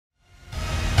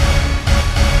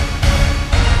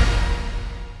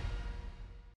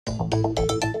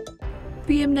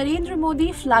PM Narendra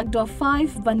Modi flagged off 5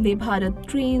 Vande Bharat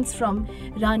trains from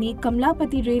Rani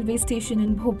Kamlapati Railway Station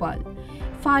in Bhopal.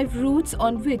 5 routes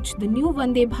on which the new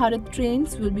Vande Bharat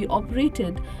trains will be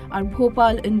operated are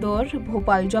Bhopal-Indore,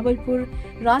 Bhopal-Jabalpur,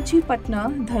 Ranchi-Patna,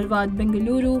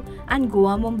 Dharwad-Bengaluru and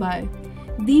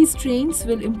Goa-Mumbai. These trains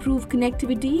will improve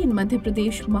connectivity in Madhya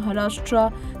Pradesh, Maharashtra,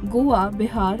 Goa,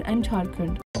 Bihar and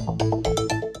Jharkhand.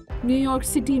 New York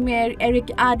City Mayor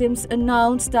Eric Adams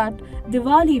announced that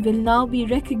Diwali will now be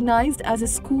recognized as a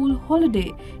school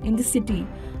holiday in the city.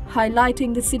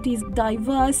 Highlighting the city's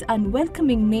diverse and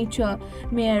welcoming nature,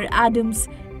 Mayor Adams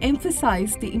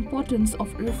emphasized the importance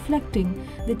of reflecting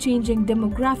the changing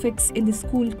demographics in the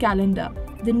school calendar.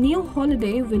 The new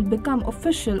holiday will become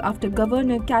official after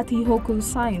Governor Kathy Hochul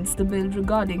signs the bill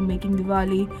regarding making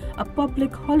Diwali a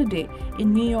public holiday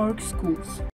in New York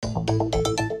schools.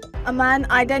 A man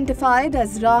identified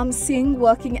as Ram Singh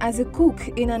working as a cook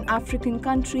in an African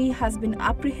country has been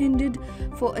apprehended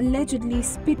for allegedly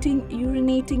spitting,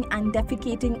 urinating and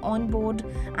defecating on board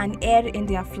an Air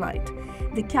India flight.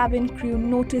 The cabin crew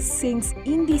noticed Singh's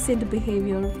indecent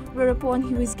behavior, whereupon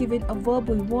he was given a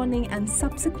verbal warning and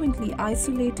subsequently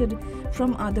isolated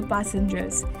from other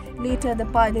passengers. Later, the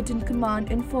pilot in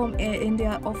command informed Air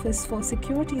India Office for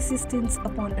Security Assistance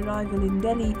upon arrival in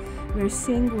Delhi, where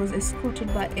Singh was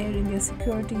escorted by Air India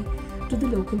security to the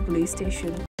local police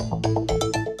station.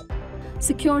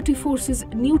 Security forces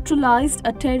neutralized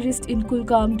a terrorist in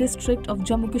Kulgam district of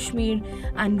Jammu Kashmir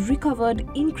and recovered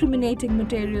incriminating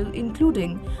material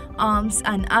including arms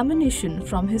and ammunition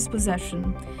from his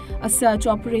possession. A search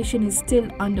operation is still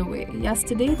underway.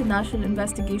 Yesterday, the National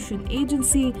Investigation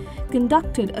Agency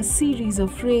conducted a series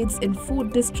of raids in 4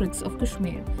 districts of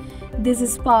Kashmir. This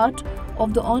is part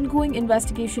of the ongoing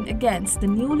investigation against the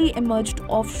newly emerged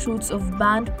offshoots of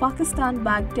banned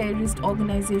Pakistan-backed terrorist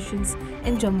organizations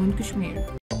in Jammu and Kashmir.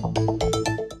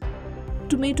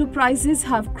 Tomato prices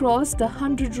have crossed the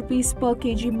 100 rupees per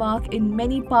kg mark in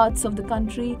many parts of the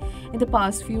country in the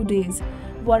past few days,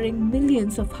 worrying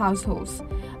millions of households.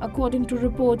 According to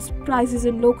reports, prices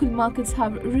in local markets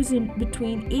have risen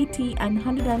between 80 and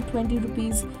 120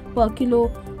 rupees per kilo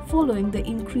following the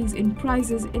increase in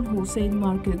prices in wholesale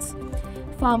markets.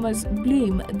 Farmers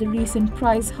blame the recent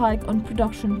price hike on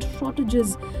production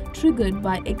shortages triggered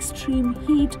by extreme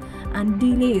heat and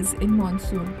delays in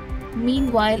monsoon.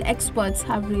 Meanwhile, experts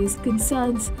have raised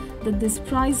concerns that this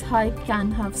price hike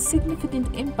can have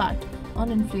significant impact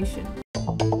on inflation.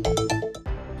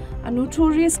 A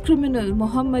notorious criminal,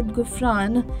 Mohammad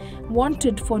Gufran,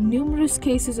 wanted for numerous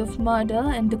cases of murder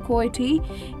and dacoity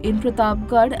in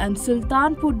Pratapgarh and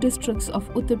Sultanpur districts of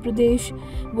Uttar Pradesh,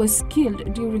 was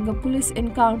killed during a police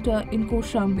encounter in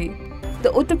Kaushambi. The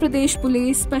Uttar Pradesh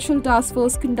Police Special Task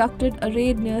Force conducted a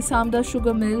raid near Samda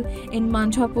Sugar Mill in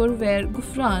Manjapur where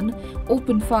Gufran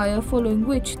opened fire, following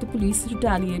which the police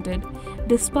retaliated.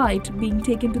 Despite being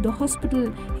taken to the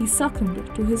hospital, he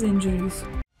succumbed to his injuries.